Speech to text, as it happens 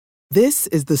This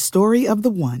is the story of the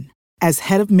one. As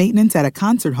head of maintenance at a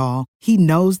concert hall, he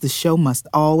knows the show must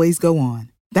always go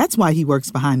on. That's why he works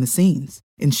behind the scenes,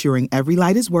 ensuring every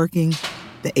light is working,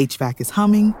 the HVAC is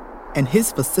humming, and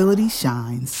his facility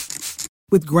shines.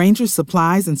 With Grainger's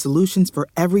supplies and solutions for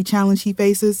every challenge he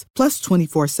faces, plus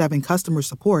 24/7 customer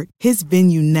support, his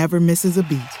venue never misses a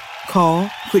beat. Call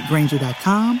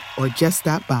quickgrainger.com or just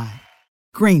stop by.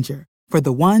 Grainger, for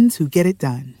the ones who get it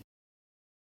done.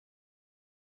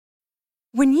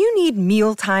 When you need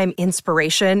mealtime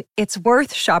inspiration, it's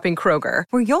worth shopping Kroger,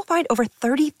 where you'll find over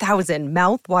 30,000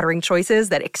 mouth-watering choices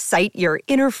that excite your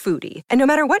inner foodie. And no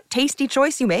matter what tasty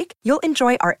choice you make, you'll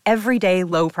enjoy our everyday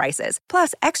low prices,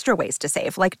 plus extra ways to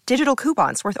save, like digital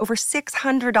coupons worth over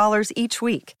 $600 each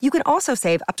week. You can also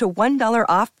save up to $1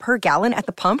 off per gallon at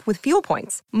the pump with fuel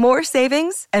points. More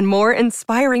savings and more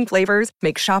inspiring flavors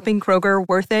make shopping Kroger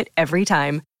worth it every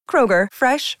time. Kroger,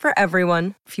 fresh for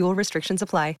everyone. Fuel restrictions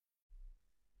apply.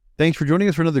 Thanks for joining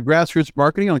us for another Grassroots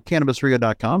Marketing on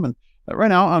CannabisRadio.com. And right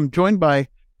now, I'm joined by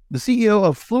the CEO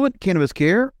of Fluent Cannabis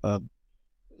Care.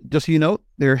 Just so you know,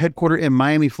 they're headquartered in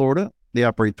Miami, Florida. They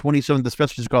operate 27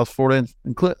 dispensaries across Florida,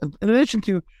 in addition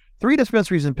to 3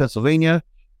 dispensaries in Pennsylvania.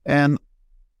 And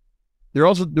they're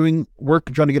also doing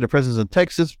work trying to get a presence in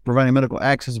Texas, providing medical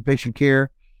access and patient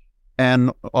care, and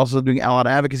also doing a lot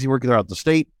of advocacy work throughout the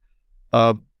state.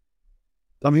 I'm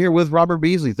here with Robert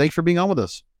Beasley. Thanks for being on with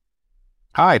us.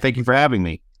 Hi, thank you for having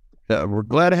me. We're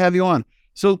glad to have you on.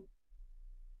 So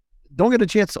don't get a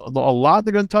chance. A lot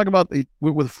they're going to talk about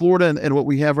with Florida and what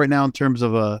we have right now in terms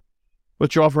of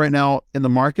what you offer right now in the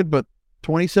market, but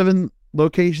 27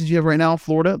 locations you have right now in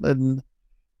Florida. And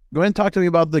go ahead and talk to me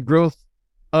about the growth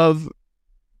of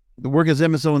the work as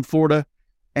MSO in Florida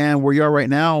and where you are right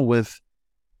now with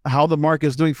how the market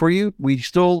is doing for you. We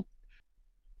still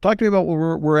talk to me about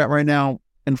where we're at right now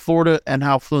in Florida and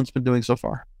how Fluent's been doing so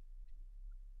far.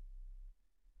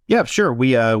 Yeah, sure.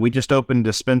 We just opened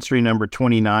dispensary number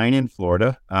 29 in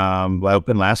Florida.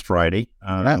 Opened last Friday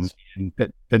in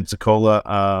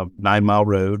Pensacola, 9 Mile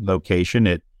Road location.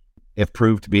 It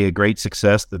proved to be a great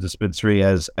success. The dispensary,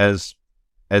 as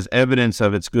evidence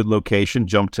of its good location,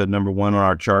 jumped to number 1 on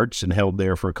our charts and held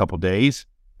there for a couple of days.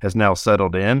 Has now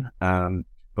settled in,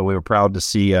 but we were proud to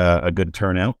see a good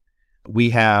turnout. We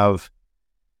have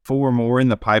 4 more in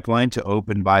the pipeline to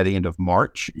open by the end of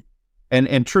March.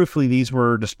 And truthfully, these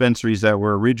were dispensaries that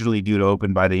were originally due to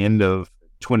open by the end of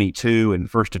 22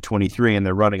 and first of 23, and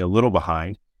they're running a little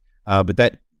behind. But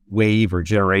that wave or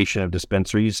generation of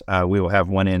dispensaries, we will have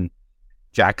one in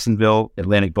Jacksonville,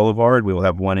 Atlantic Boulevard. We will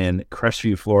have one in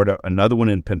Crestview, Florida, another one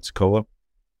in Pensacola.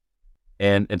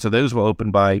 And so those will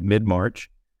open by mid-March.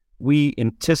 We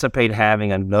anticipate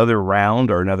having another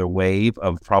round or another wave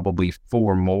of probably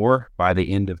 4 more by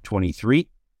the end of 23.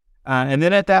 And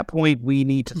then at that point, we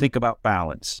need to think about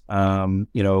balance.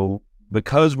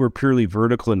 Because we're purely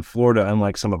vertical in Florida,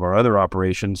 unlike some of our other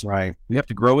operations, right, we have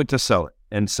to grow it to sell it.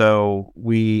 And so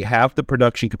we have the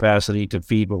production capacity to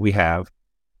feed what we have.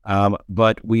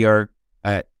 But we are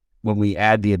when we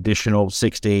add the additional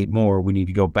 6 to 8 more, we need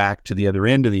to go back to the other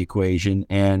end of the equation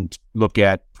and look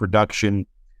at production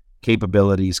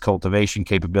capabilities, cultivation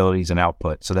capabilities, and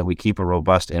output so that we keep a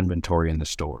robust inventory in the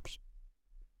stores.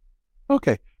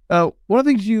 Okay. One of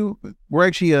the things you were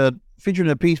actually featured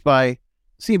in a piece by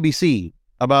CNBC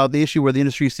about the issue where the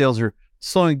industry sales are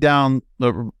slowing down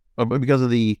because of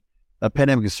the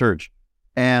pandemic surge.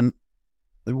 And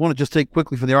I want to just take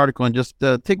quickly from the article and just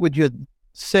take what you had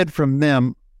said from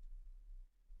them.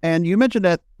 And you mentioned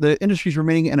that the industry is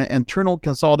remaining in an internal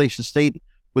consolidation state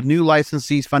with new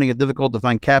licensees finding it difficult to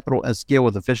find capital and scale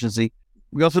with efficiency.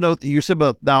 We also know that you said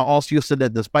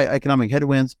that despite economic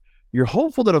headwinds, you're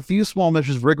hopeful that a few small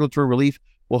measures of regulatory relief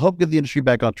will help get the industry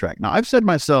back on track. Now, I've said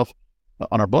myself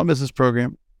on our Blunt Business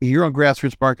program here on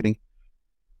Grassroots Marketing,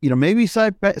 maybe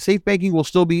safe banking will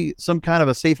still be some kind of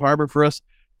a safe harbor for us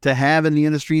to have in the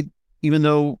industry, even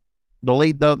though the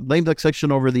lame duck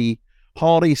section over the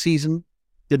holiday season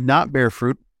did not bear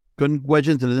fruit, couldn't wedge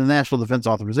into the National Defense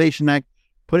Authorization Act,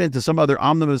 put it into some other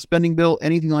omnibus spending bill,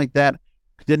 anything like that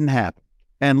didn't happen.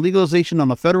 And legalization on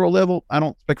the federal level, I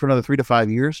don't expect for another 3 to 5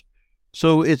 years.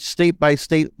 So it's state by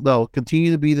state, they'll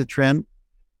continue to be the trend.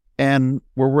 And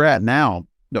where we're at now,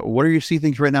 what do you see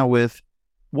things right now with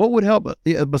what would help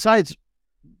besides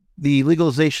the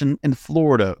legalization in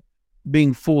Florida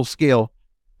being full scale?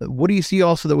 What do you see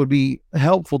also that would be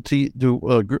helpful to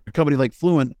a company like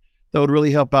Fluent that would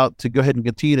really help out to go ahead and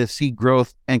continue to see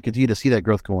growth and continue to see that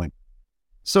growth going?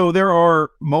 So there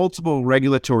are multiple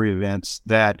regulatory events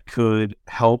that could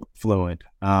help Fluent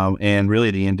and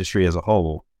really the industry as a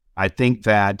whole. I think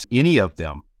that any of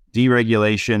them,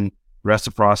 deregulation,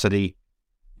 reciprocity,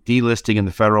 delisting in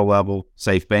the federal level,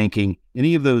 safe banking,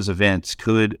 any of those events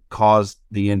could cause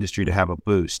the industry to have a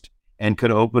boost and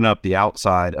could open up the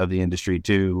outside of the industry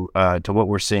to what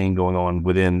we're seeing going on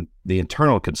within the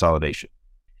internal consolidation.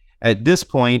 At this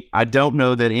point, I don't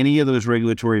know that any of those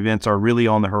regulatory events are really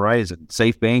on the horizon.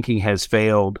 Safe banking has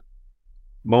failed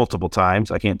multiple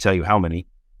times. I can't tell you how many.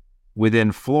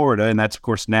 Within Florida, and that's, of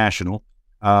course, national,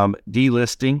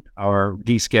 delisting or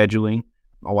descheduling,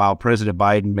 while President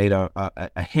Biden made a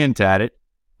hint at it.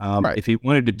 Right. If he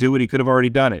wanted to do it, he could have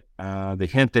already done it. The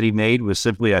hint that he made was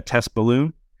simply a test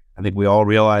balloon. I think we all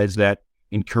realize that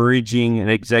encouraging an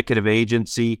executive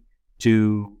agency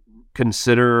to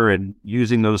consider and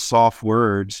using those soft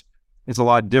words is a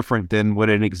lot different than what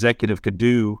an executive could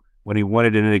do when he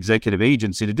wanted an executive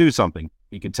agency to do something.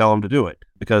 He could tell them to do it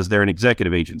because they're an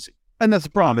executive agency. And that's the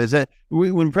problem, is that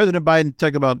when President Biden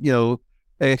talked about,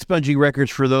 expunging records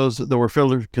for those that were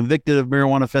convicted of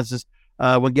marijuana offenses,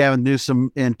 when Gavin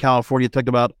Newsom in California talked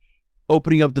about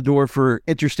opening up the door for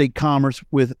interstate commerce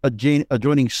with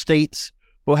adjoining states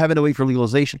while having to wait for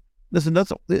legalization. Listen,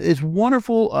 it's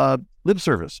wonderful lip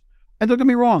service. And don't get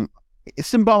me wrong, it's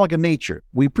symbolic in nature.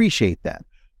 We appreciate that.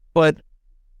 But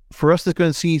for us to go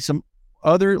and see some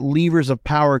other levers of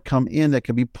power come in that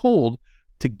can be pulled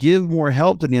to give more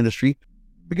help to the industry,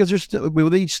 because there's still,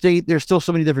 with each state, there's still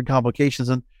so many different complications.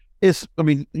 And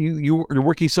you're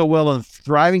working so well and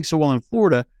thriving so well in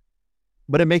Florida,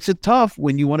 but it makes it tough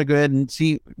when you want to go ahead and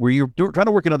see where you're trying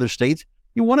to work in other states.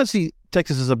 You want to see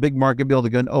Texas as a big market, be able to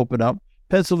go and open up.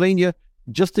 Pennsylvania,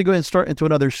 just to go and start into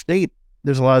another state,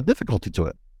 there's a lot of difficulty to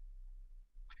it.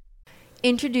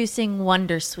 Introducing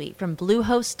Wondersuite from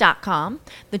Bluehost.com,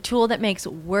 the tool that makes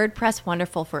WordPress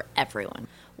wonderful for everyone.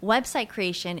 Website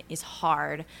creation is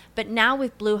hard, but now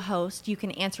with Bluehost, you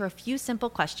can answer a few simple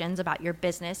questions about your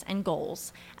business and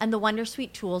goals, and the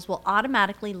Wondersuite tools will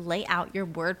automatically lay out your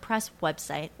WordPress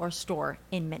website or store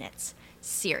in minutes.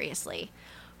 Seriously.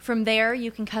 From there,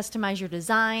 you can customize your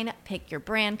design, pick your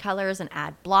brand colors, and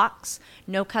add blocks.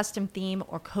 No custom theme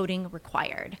or coding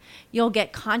required. You'll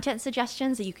get content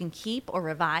suggestions that you can keep or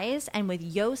revise, and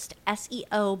with Yoast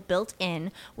SEO built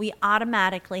in, we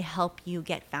automatically help you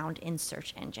get found in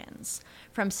search engines.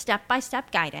 From step-by-step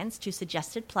guidance to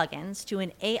suggested plugins to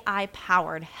an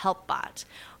AI-powered help bot,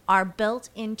 our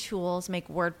built-in tools make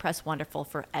WordPress wonderful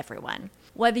for everyone.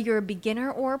 Whether you're a beginner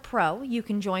or a pro, you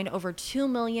can join over 2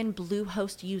 million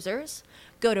Bluehost users.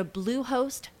 Go to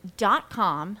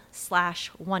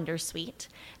bluehost.com/wondersuite.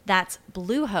 That's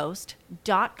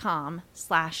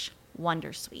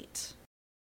bluehost.com/wondersuite.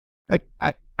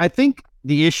 I think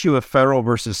the issue of federal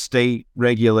versus state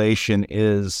regulation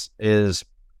is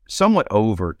somewhat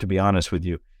over, to be honest with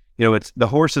you. It's the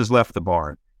horse has left the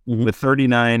barn. Mm-hmm. With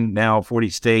 39, now 40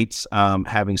 states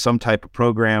having some type of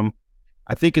program.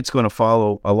 I think it's going to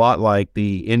follow a lot like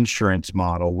the insurance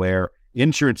model, where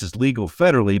insurance is legal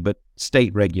federally, but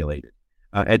state regulated.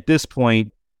 At this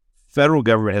point, federal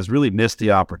government has really missed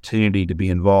the opportunity to be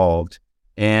involved.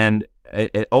 And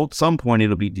at some point,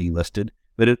 it'll be delisted,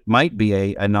 but it might be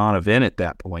a non-event at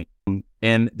that point.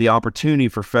 And the opportunity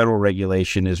for federal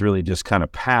regulation is really just kind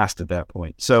of past at that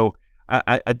point. So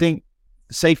I think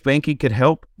safe banking could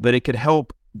help, but it could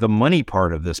help the money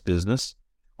part of this business.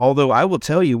 Although I will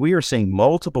tell you, we are seeing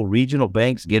multiple regional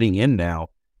banks getting in now.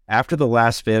 After the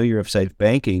last failure of safe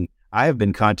banking, I have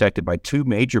been contacted by 2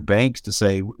 major banks to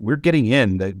say, we're getting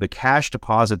in. The cash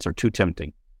deposits are too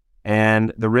tempting.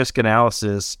 And the risk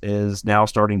analysis is now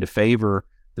starting to favor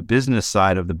the business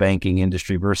side of the banking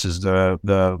industry versus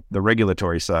the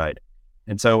regulatory side.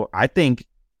 And so I think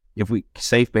if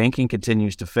safe banking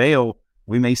continues to fail,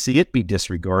 we may see it be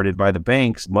disregarded by the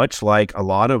banks, much like a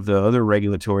lot of the other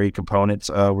regulatory components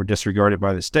were disregarded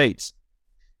by the states.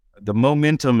 The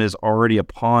momentum is already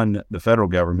upon the federal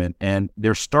government, and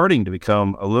they're starting to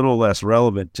become a little less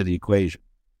relevant to the equation.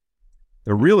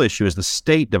 The real issue is the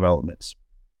state developments.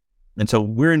 And so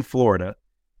we're in Florida.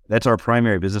 That's our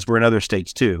primary business. We're in other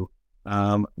states too.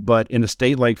 But in a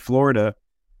state like Florida,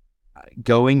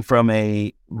 going from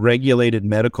a regulated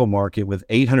medical market with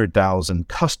 800,000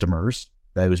 customers,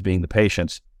 those being the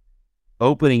patients,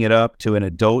 opening it up to an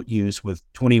adult use with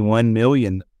 21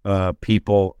 million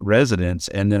people, residents,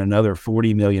 and then another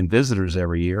 40 million visitors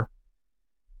every year,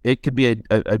 it could be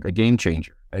a game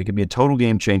changer. It could be a total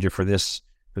game changer for this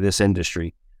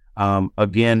industry.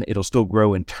 Again, it'll still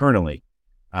grow internally.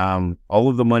 All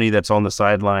of the money that's on the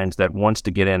sidelines that wants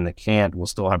to get in that can't will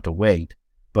still have to wait.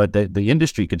 But the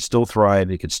industry could still thrive.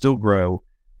 It could still grow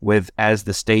as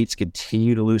the states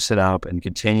continue to loosen up and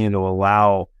continue to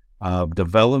allow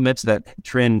developments that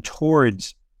trend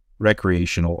towards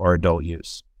recreational or adult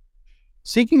use.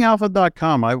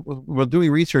 SeekingAlpha.com, I was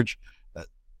doing research.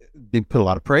 They put a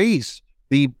lot of praise.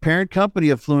 The parent company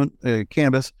of Fluent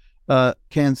Cannabis,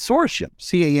 Cansortium,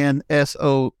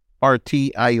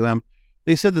 Cansortium,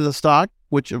 they said that the stock,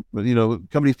 which,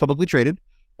 company's publicly traded,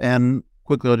 and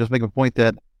quickly I'll just make a point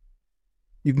that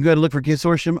you can go and look for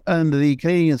Cansortium on the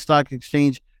Canadian Stock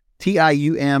Exchange,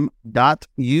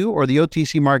 TIUM.U, or the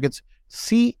OTC markets,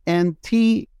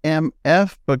 CNTMF.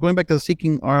 But going back to the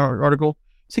Seeking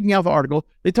Alpha article,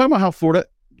 they talk about how Florida,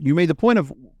 you made the point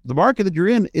of the market that you're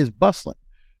in is bustling.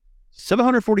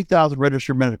 740,000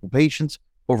 registered medical patients,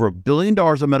 over $1 billion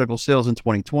of medical sales in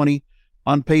 2020,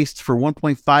 on pace for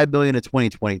 $1.5 billion in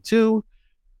 2022,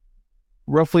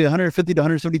 roughly 150 to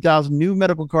 170,000 new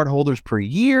medical card holders per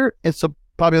year. It's a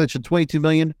population of 22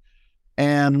 million.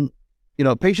 And,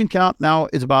 patient count now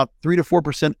is about 3 to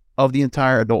 4% of the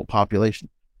entire adult population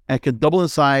and could double in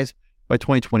size by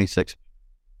 2026.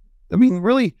 I mean,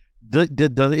 really,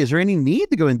 is there any need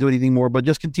to go and do anything more, but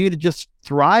just continue to just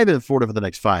thrive in Florida for the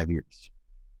next 5 years?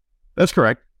 That's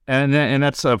correct. And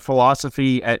that's a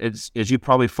philosophy, as you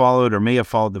probably followed or may have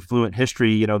followed the Fluent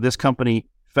history. This company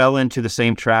fell into the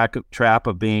same trap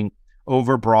of being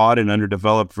overbroad and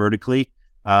underdeveloped vertically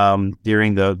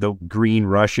during the green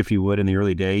rush, if you would, in the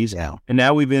early days. Yeah. And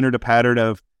now we've entered a pattern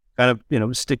of kind of,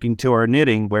 sticking to our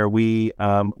knitting, where we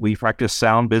practice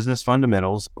sound business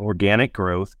fundamentals, organic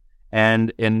growth,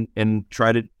 and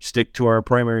try to stick to our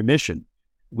primary mission.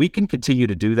 We can continue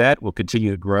to do that. We'll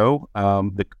continue to grow.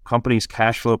 The company's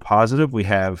cash flow positive. We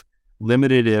have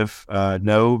limited, if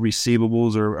no,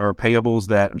 receivables or payables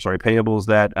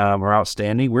that are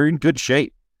outstanding. We're in good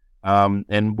shape.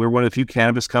 And we're one of the few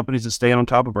cannabis companies that stay on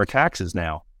top of our taxes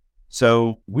now.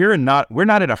 So we're not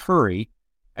in a hurry.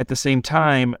 At the same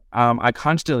time, I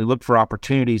constantly look for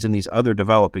opportunities in these other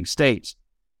developing states.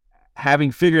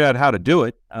 Having figured out how to do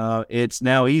it, it's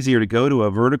now easier to go to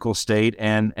a vertical state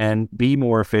and be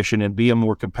more efficient and be a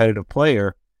more competitive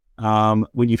player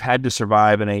when you've had to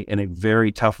survive in a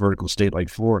very tough vertical state like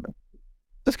Florida.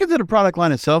 Let's get to the product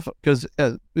line itself, because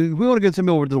we want to get some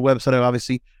over to the website,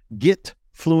 obviously,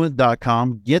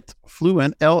 getfluent.com,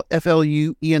 getfluent,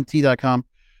 Fluent.com.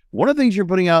 One of the things you're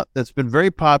putting out that's been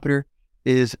very popular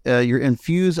is your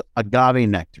infused agave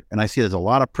nectar. And I see there's a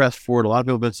lot of press for it. A lot of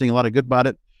people have been saying a lot of good about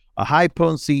it. A high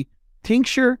potency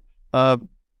tincture,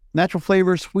 natural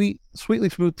flavor, sweetly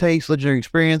smooth taste, legendary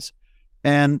experience,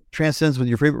 and transcends with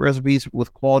your favorite recipes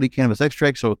with quality cannabis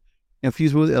extract. So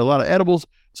infused with a lot of edibles.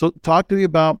 So talk to me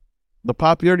about the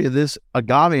popularity of this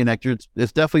agave nectar.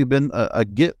 It's definitely been a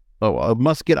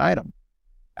must-get item.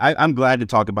 I'm glad to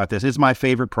talk about this. It's my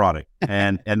favorite product,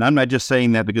 and I'm not just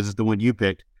saying that because it's the one you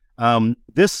picked.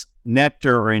 This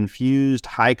nectar or infused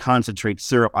high concentrate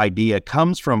syrup idea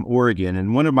comes from Oregon,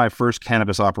 and one of my first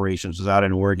cannabis operations was out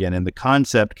in Oregon, and the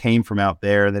concept came from out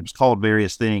there. That was called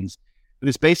various things, but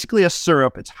it's basically a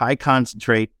syrup. It's high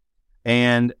concentrate,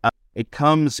 and it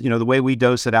comes, the way we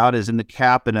dose it out is in the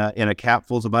cap, in a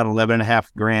capful is about 11.5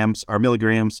 grams or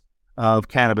milligrams of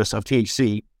cannabis, of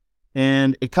THC.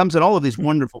 And it comes in all of these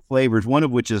wonderful flavors, one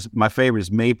of which is my favorite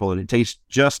is maple, and it tastes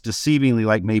just deceivingly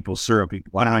like maple syrup. You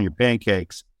can put it on your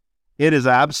pancakes. It is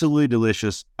absolutely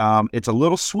delicious. It's a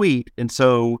little sweet, and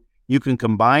so you can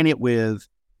combine it with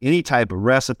any type of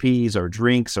recipes or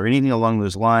drinks or anything along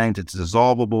those lines. It's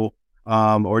dissolvable,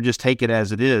 or just take it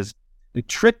as it is. The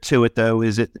trick to it, though,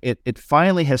 is it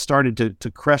finally has started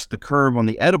to crest the curve on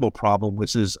the edible problem,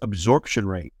 which is absorption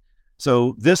rate.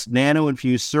 So this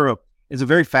nano-infused syrup is a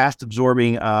very fast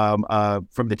absorbing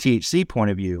from the THC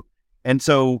point of view. And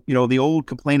so, the old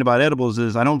complaint about edibles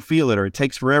is I don't feel it, or it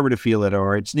takes forever to feel it,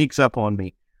 or it sneaks up on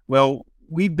me. Well,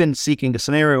 we've been seeking a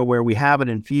scenario where we have an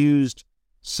infused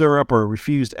syrup or a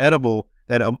refused edible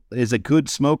that is a good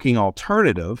smoking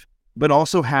alternative, but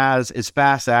also is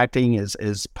fast acting,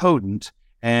 is potent,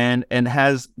 and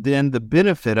has then the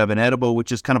benefit of an edible,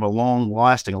 which is kind of a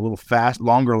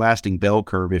longer lasting bell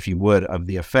curve, if you would, of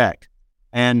the effect.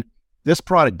 And this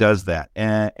product does that,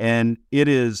 and it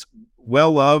is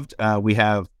well loved. We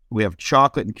have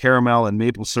chocolate and caramel and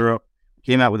maple syrup.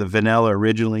 Came out with a vanilla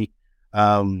originally,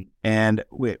 and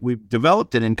we've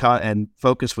developed it and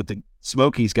focused with the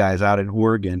Smokies guys out in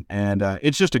Oregon, and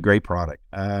it's just a great product.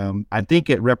 I think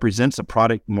it represents a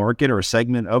product market or a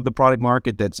segment of the product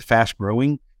market that's fast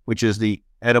growing, which is the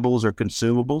edibles or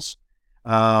consumables,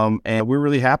 and we're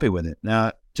really happy with it.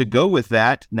 Now, to go with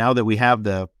that, now that we have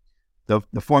the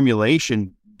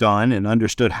formulation done and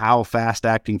understood how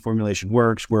fast-acting formulation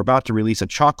works, we're about to release a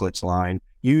chocolates line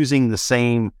using the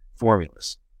same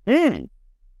formulas. Very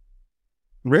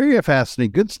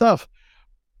fascinating. Good stuff.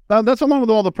 That's along with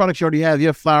all the products you already have. You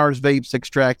have flowers, vapes,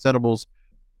 extracts, edibles.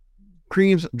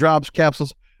 creams, drops,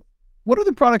 capsules. What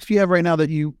other products do you have right now that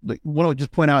you want to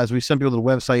just point out as we send people to the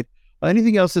website?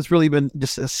 Anything else that's really been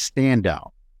just a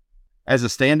standout? As a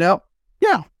standout?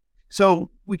 Yeah. So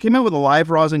we came out with a live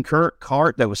rosin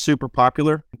cart that was super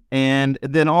popular. And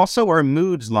then also our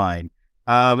Moods line.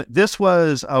 This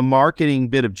was a marketing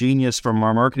bit of genius from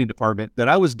our marketing department that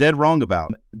I was dead wrong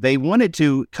about. They wanted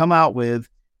to come out with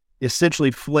essentially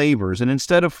flavors. And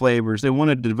instead of flavors, they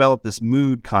wanted to develop this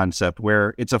mood concept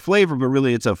where it's a flavor, but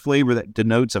really it's a flavor that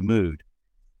denotes a mood.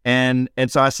 And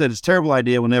so I said, it's a terrible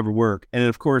idea, will never work. And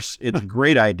of course, it's a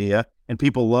great idea and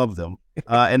people love them.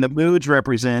 And the moods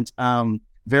represent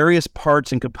various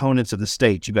parts and components of the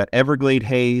state. You've got Everglade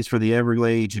Haze for the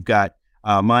Everglades. You've got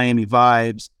Miami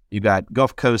Vibes. You've got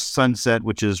Gulf Coast Sunset,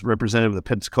 which is representative of the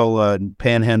Pensacola and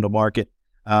Panhandle market.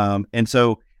 And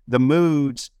so the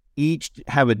moods each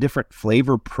have a different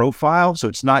flavor profile. So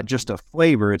it's not just a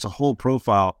flavor, it's a whole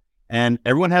profile. And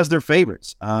everyone has their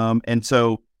favorites. And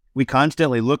so we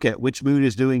constantly look at which mood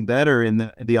is doing better. And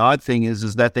the odd thing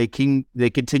is that they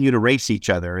continue to race each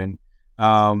other. And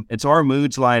so our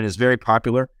Moods line is very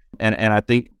popular. And I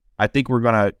think we're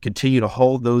going to continue to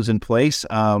hold those in place.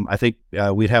 I think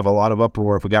we'd have a lot of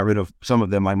uproar if we got rid of some of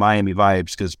them, like Miami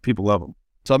Vibes, because people love them.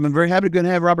 So I've been very happy to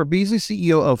have Robert Beasley,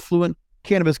 CEO of Fluent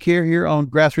Cannabis Care, here on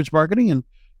Grassroots Marketing. And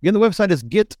again, the website is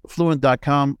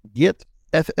getfluent.com,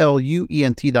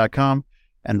 getfluent.com,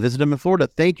 and visit them in Florida.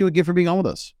 Thank you again for being on with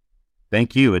us.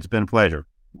 Thank you. It's been a pleasure.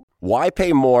 Why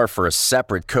pay more for a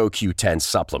separate CoQ10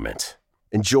 supplement?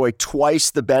 Enjoy twice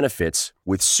the benefits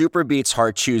with SuperBeets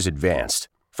Heart Chews Advanced.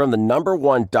 From the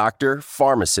 #1 doctor,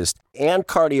 pharmacist, and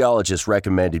cardiologist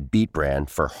recommended beet brand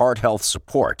for heart health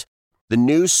support, the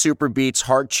new SuperBeets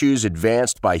Heart Chews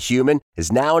Advanced by Human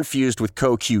is now infused with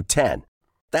CoQ10.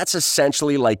 That's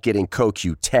essentially like getting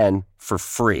CoQ10 for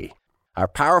free. Our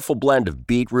powerful blend of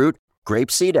beetroot,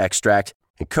 grapeseed extract,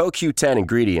 and CoQ10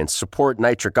 ingredients support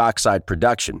nitric oxide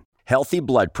production, healthy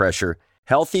blood pressure,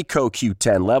 healthy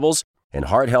CoQ10 levels, and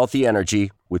heart-healthy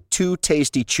energy with 2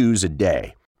 tasty chews a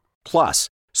day. Plus,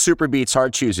 SuperBeets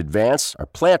Heart Chews Advance are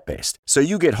plant-based, so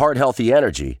you get heart-healthy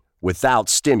energy without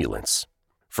stimulants.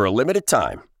 For a limited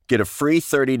time, get a free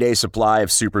 30-day supply of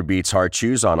SuperBeets Heart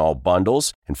Chews on all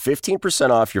bundles and 15%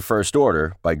 off your first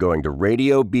order by going to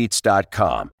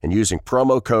radiobeats.com and using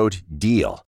promo code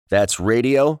DEAL. That's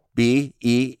radio, BEETS.com,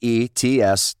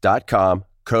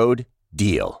 code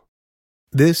DEAL.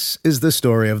 This is the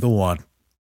story of the one.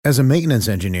 As a maintenance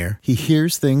engineer, he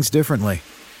hears things differently.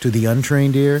 To the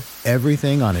untrained ear,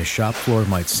 everything on his shop floor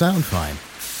might sound fine,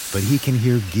 but he can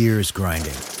hear gears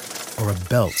grinding or a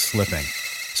belt slipping.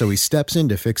 So he steps in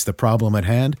to fix the problem at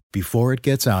hand before it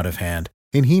gets out of hand.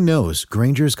 And he knows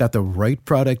Grainger's got the right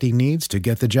product he needs to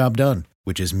get the job done,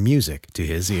 which is music to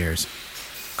his ears.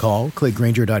 Call, click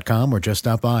Grainger.com, or just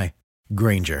stop by.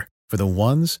 Grainger, for the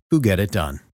ones who get it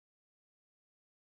done.